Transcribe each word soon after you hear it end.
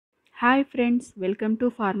Hi friends, welcome to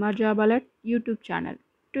Pharma Job Alert YouTube channel.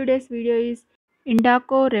 Today's video is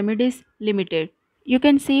Indoco Remedies Ltd. You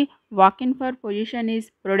can see walk-in for position is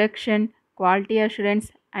production, quality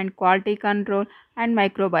assurance and quality control and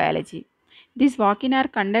microbiology. These walk-in are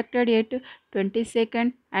conducted at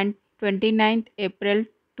 22nd and 29th April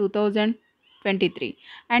 2023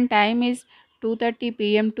 and time is 2:30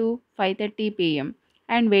 p.m. to 5:30 p.m.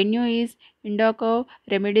 and venue is Indoco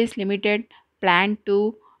Remedies Ltd. Plant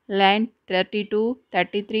 2 Line 32,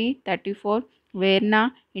 33, 34,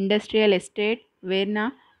 Verna Industrial Estate,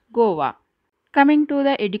 Verna, Goa. Coming to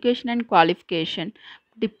the education and qualification,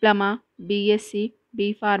 Diploma, Bsc,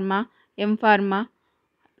 Bpharm, Mpharm,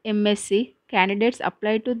 Msc candidates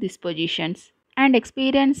apply to these positions. And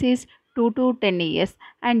experience is 2 to 10 years.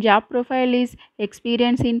 And job profile is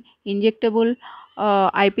experience in injectable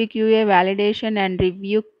IPQA validation and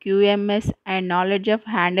review QMS and knowledge of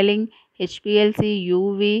handling HPLC,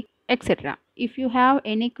 UV, etc. If you have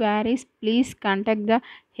any queries, please contact the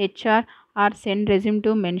HR or send resume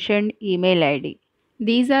to mentioned email ID.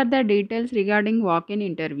 These are the details regarding walk-in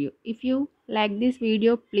interview. If you like this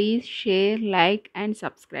video, please share, like and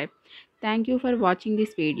subscribe. Thank you for watching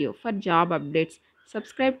this video. For job updates,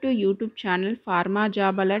 subscribe to YouTube channel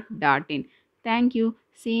pharmajobalert.in. Thank you.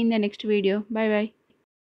 See you in the next video. Bye bye.